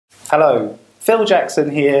Hello, Phil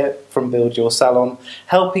Jackson here from Build Your Salon,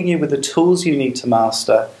 helping you with the tools you need to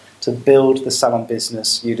master to build the salon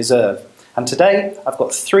business you deserve. And today I've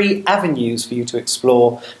got 3 avenues for you to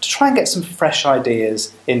explore to try and get some fresh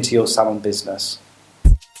ideas into your salon business.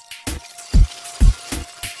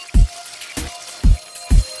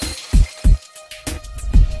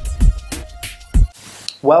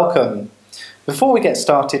 Welcome. Before we get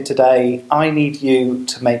started today, I need you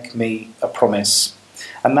to make me a promise.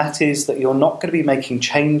 And that is that you're not going to be making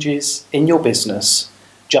changes in your business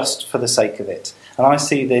just for the sake of it. And I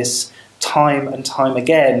see this time and time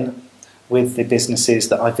again with the businesses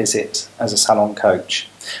that I visit as a salon coach.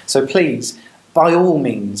 So please, by all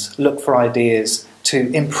means, look for ideas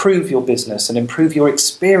to improve your business and improve your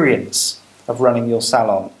experience of running your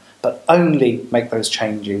salon, but only make those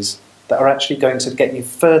changes that are actually going to get you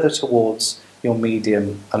further towards your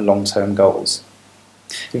medium and long-term goals.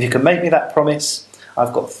 If you can make me that promise,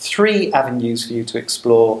 I've got 3 avenues for you to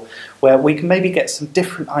explore where we can maybe get some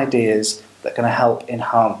different ideas that are going to help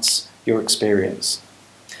enhance your experience.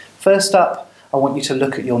 First up, I want you to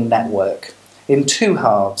look at your network in 2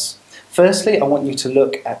 halves. Firstly, I want you to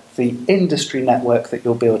look at the industry network that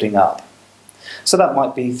you're building up. So that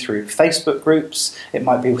might be through Facebook groups, it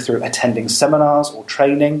might be through attending seminars or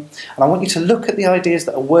training, and I want you to look at the ideas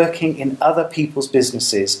that are working in other people's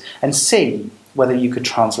businesses and see whether you could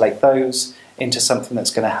translate those into something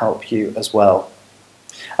that's going to help you as well.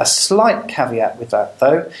 A slight caveat with that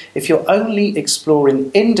though, if you're only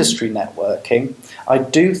exploring industry networking, I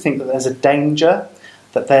do think that there's a danger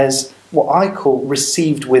that there's what I call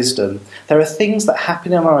received wisdom. There are things that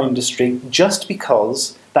happen in our industry just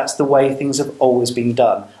because that's the way things have always been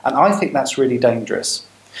done, and I think that's really dangerous.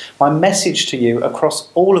 My message to you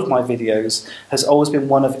across all of my videos has always been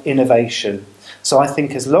one of innovation. So I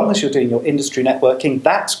think as long as you're doing your industry networking,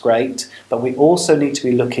 that's great, but we also need to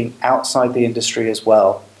be looking outside the industry as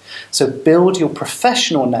well. So build your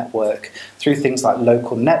professional network through things like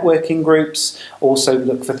local networking groups, also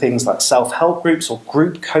look for things like self-help groups or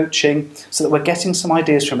group coaching, so that we're getting some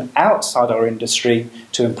ideas from outside our industry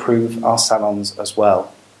to improve our salons as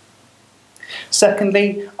well.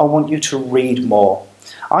 Secondly, I want you to read more.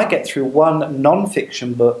 I get through 1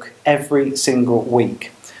 non-fiction book every single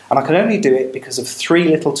week. And I can only do it because of 3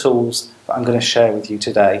 little tools that I'm going to share with you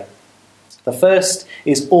today. The first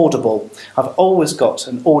is Audible. I've always got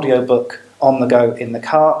an audiobook on the go in the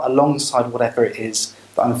car alongside whatever it is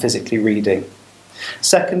that I'm physically reading.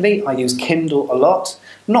 Secondly, I use Kindle a lot,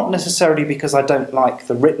 not necessarily because I don't like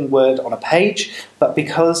the written word on a page, but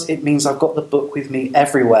because it means I've got the book with me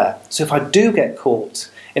everywhere. So if I do get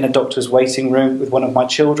caught in a doctor's waiting room with one of my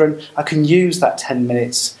children, I can use that 10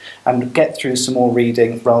 minutes and get through some more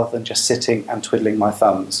reading rather than just sitting and twiddling my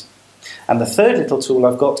thumbs. And the third little tool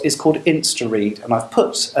I've got is called InstaRead, and I've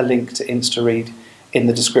put a link to InstaRead in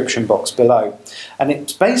the description box below. And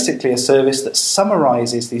it's basically a service that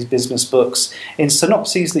summarises these business books in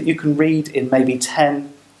synopses that you can read in maybe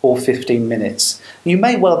 10 or 15 minutes. You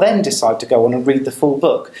may well then decide to go on and read the full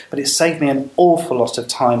book, but it saved me an awful lot of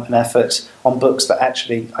time and effort on books that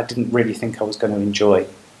actually I didn't really think I was going to enjoy.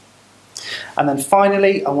 And then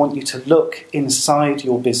finally, I want you to look inside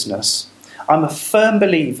your business. I'm a firm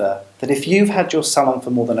believer that if you've had your salon for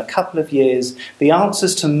more than a couple of years, the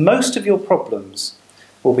answers to most of your problems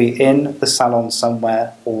will be in the salon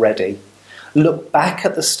somewhere already. Look back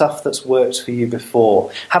at the stuff that's worked for you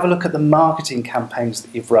before. Have a look at the marketing campaigns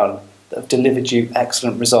that you've run that have delivered you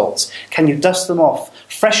excellent results. Can you dust them off,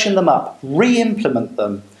 freshen them up, re-implement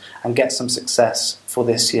them, and get some success for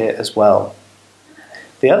this year as well?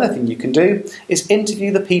 The other thing you can do is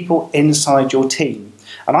interview the people inside your team.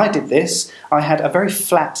 And I did this. I had a very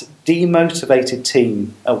flat, demotivated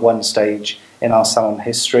team at one stage in our salon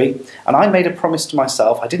history, and I made a promise to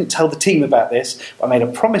myself. I didn't tell the team about this, but I made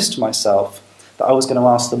a promise to myself that I was going to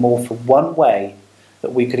ask them all for one way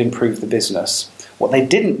that we could improve the business. What they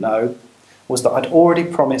didn't know was that I'd already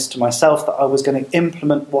promised to myself that I was going to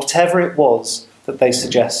implement whatever it was that they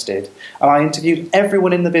suggested. And I interviewed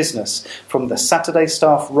everyone in the business, from the Saturday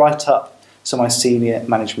staff right up to my senior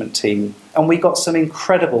management team. And we got some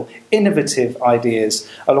incredible, innovative ideas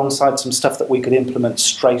alongside some stuff that we could implement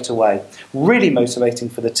straight away. Really motivating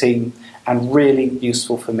for the team and really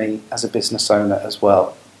useful for me as a business owner as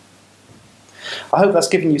well. I hope that's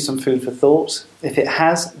given you some food for thought. If it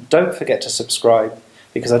has, don't forget to subscribe,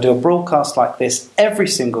 because I do a broadcast like this every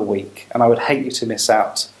single week, and I would hate you to miss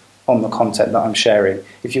out on the content that I'm sharing.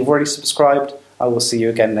 If you've already subscribed, I will see you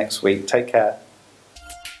again next week. Take care.